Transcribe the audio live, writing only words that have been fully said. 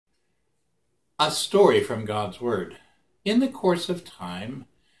A story from God's Word. In the course of time,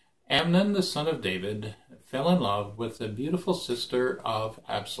 Amnon, the son of David, fell in love with the beautiful sister of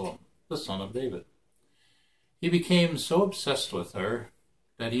Absalom, the son of David. He became so obsessed with her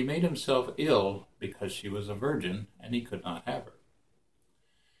that he made himself ill because she was a virgin and he could not have her.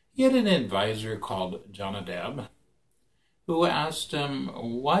 He had an advisor called Jonadab, who asked him,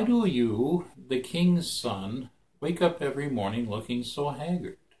 "Why do you, the king's son, wake up every morning looking so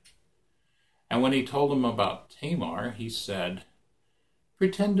haggard?" And when he told him about Tamar, he said,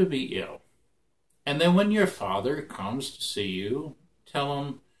 "Pretend to be ill. And then when your father comes to see you, tell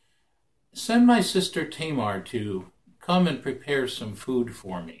him, 'Send my sister Tamar to come and prepare some food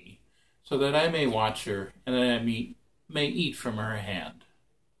for me, so that I may watch her and that I may eat from her hand.'"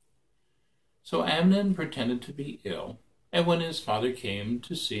 So Amnon pretended to be ill, and when his father came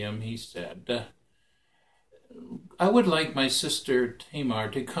to see him, he said, "I would like my sister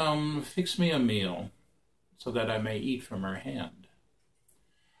Tamar to come fix me a meal, so that I may eat from her hand."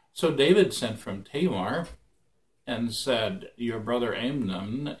 So David sent from Tamar and said, "Your brother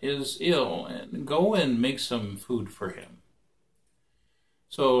Amnon is ill, and go and make some food for him."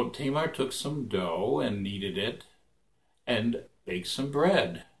 So Tamar took some dough and kneaded it and baked some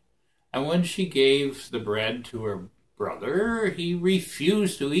bread. And when she gave the bread to her brother, he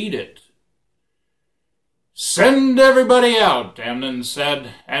refused to eat it. "Send everybody out," Amnon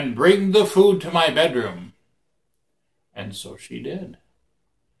said, "and bring the food to my bedroom." And so she did.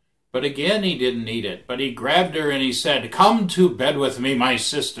 But again he didn't eat it, but he grabbed her and he said, "Come to bed with me, my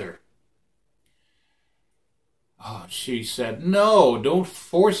sister." Oh, she said, "No, don't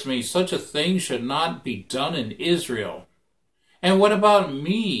force me. Such a thing should not be done in Israel. And what about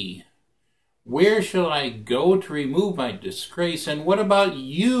me? Where shall I go to remove my disgrace? And what about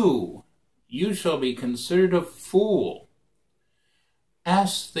you? You shall be considered a fool.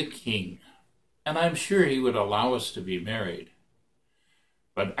 Ask the king, and I'm sure he would allow us to be married."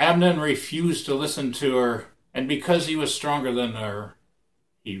 But Amnon refused to listen to her, and because he was stronger than her,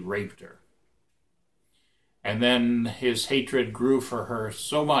 he raped her. And then his hatred grew for her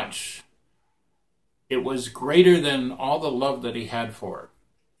so much, it was greater than all the love that he had for her.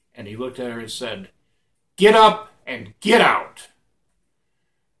 And he looked at her and said, "Get up and get out."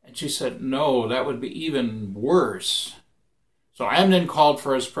 And she said, "No, that would be even worse." So Amnon called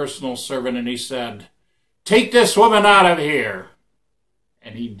for his personal servant and he said, "Take this woman out of here."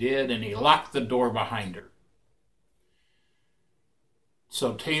 And he did, and he locked the door behind her.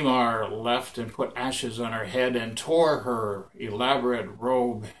 So Tamar left and put ashes on her head and tore her elaborate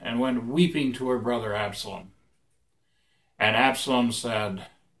robe and went weeping to her brother Absalom. And Absalom said,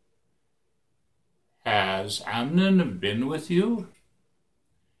 "Has Amnon been with you?"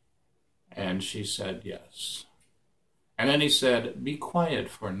 And she said, "Yes." And then he said, "Be quiet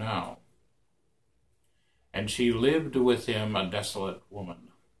for now." And she lived with him, a desolate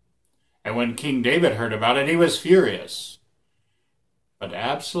woman. And when King David heard about it, he was furious. But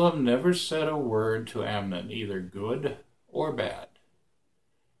Absalom never said a word to Amnon, either good or bad.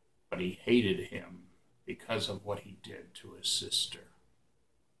 But he hated him because of what he did to his sister.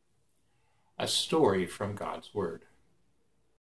 A story from God's Word.